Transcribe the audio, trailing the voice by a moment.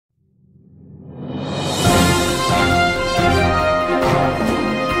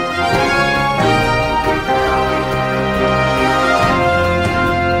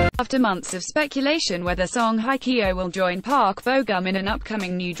After months of speculation whether Song Hye Kyo will join Park Bo-gum in an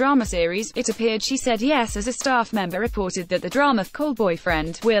upcoming new drama series, it appeared she said yes as a staff member reported that the drama called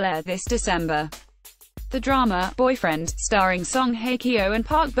Boyfriend will air this December. The drama, Boyfriend, starring Song Hye Kyo and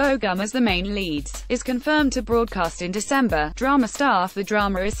Park Bo-gum as the main leads, is confirmed to broadcast in December. Drama staff: the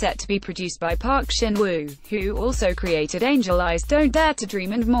drama is set to be produced by Park Shin-woo, who also created Angel Eyes, Don't Dare to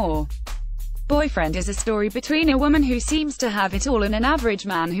Dream and more. Boyfriend is a story between a woman who seems to have it all and an average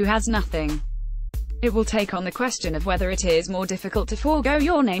man who has nothing. It will take on the question of whether it is more difficult to forego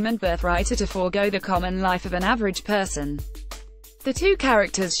your name and birthright or to forego the common life of an average person. The two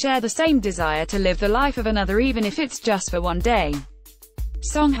characters share the same desire to live the life of another even if it's just for one day.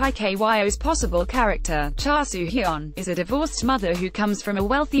 Song Hye Kyo's possible character, Cha Soo-hyun, is a divorced mother who comes from a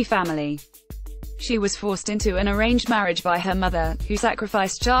wealthy family. She was forced into an arranged marriage by her mother, who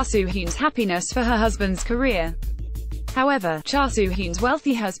sacrificed Cha Soo-hyun's happiness for her husband's career. However, Cha Soo-hyun's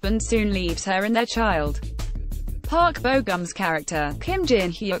wealthy husband soon leaves her and their child. Park Bo-gum's character, Kim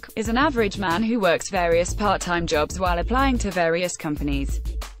Jin-hyuk, is an average man who works various part-time jobs while applying to various companies.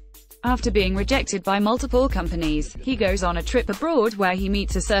 After being rejected by multiple companies, he goes on a trip abroad where he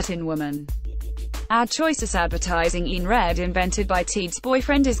meets a certain woman. Ad choices advertising in red invented by Teed's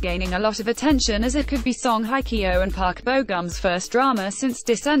Boyfriend is gaining a lot of attention as it could be Song Hye Kyo and Park Bo-gum's first drama since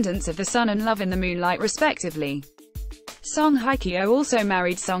Descendants of the Sun and Love in the Moonlight respectively. Song Hye Kyo also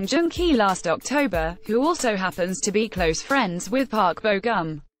married Song Joong-ki last October, who also happens to be close friends with Park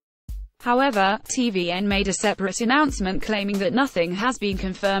Bo-gum. However, TVN made a separate announcement claiming that nothing has been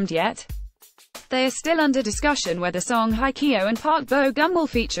confirmed yet. They are still under discussion whether Song Hye Kyo and Park Bo-gum will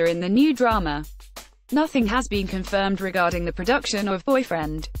feature in the new drama. Nothing has been confirmed regarding the production of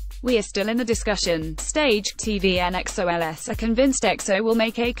Boyfriend. We are still in the discussion stage. TVN XOLS are convinced EXO will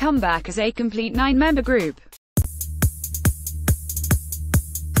make a comeback as a complete 9-member group.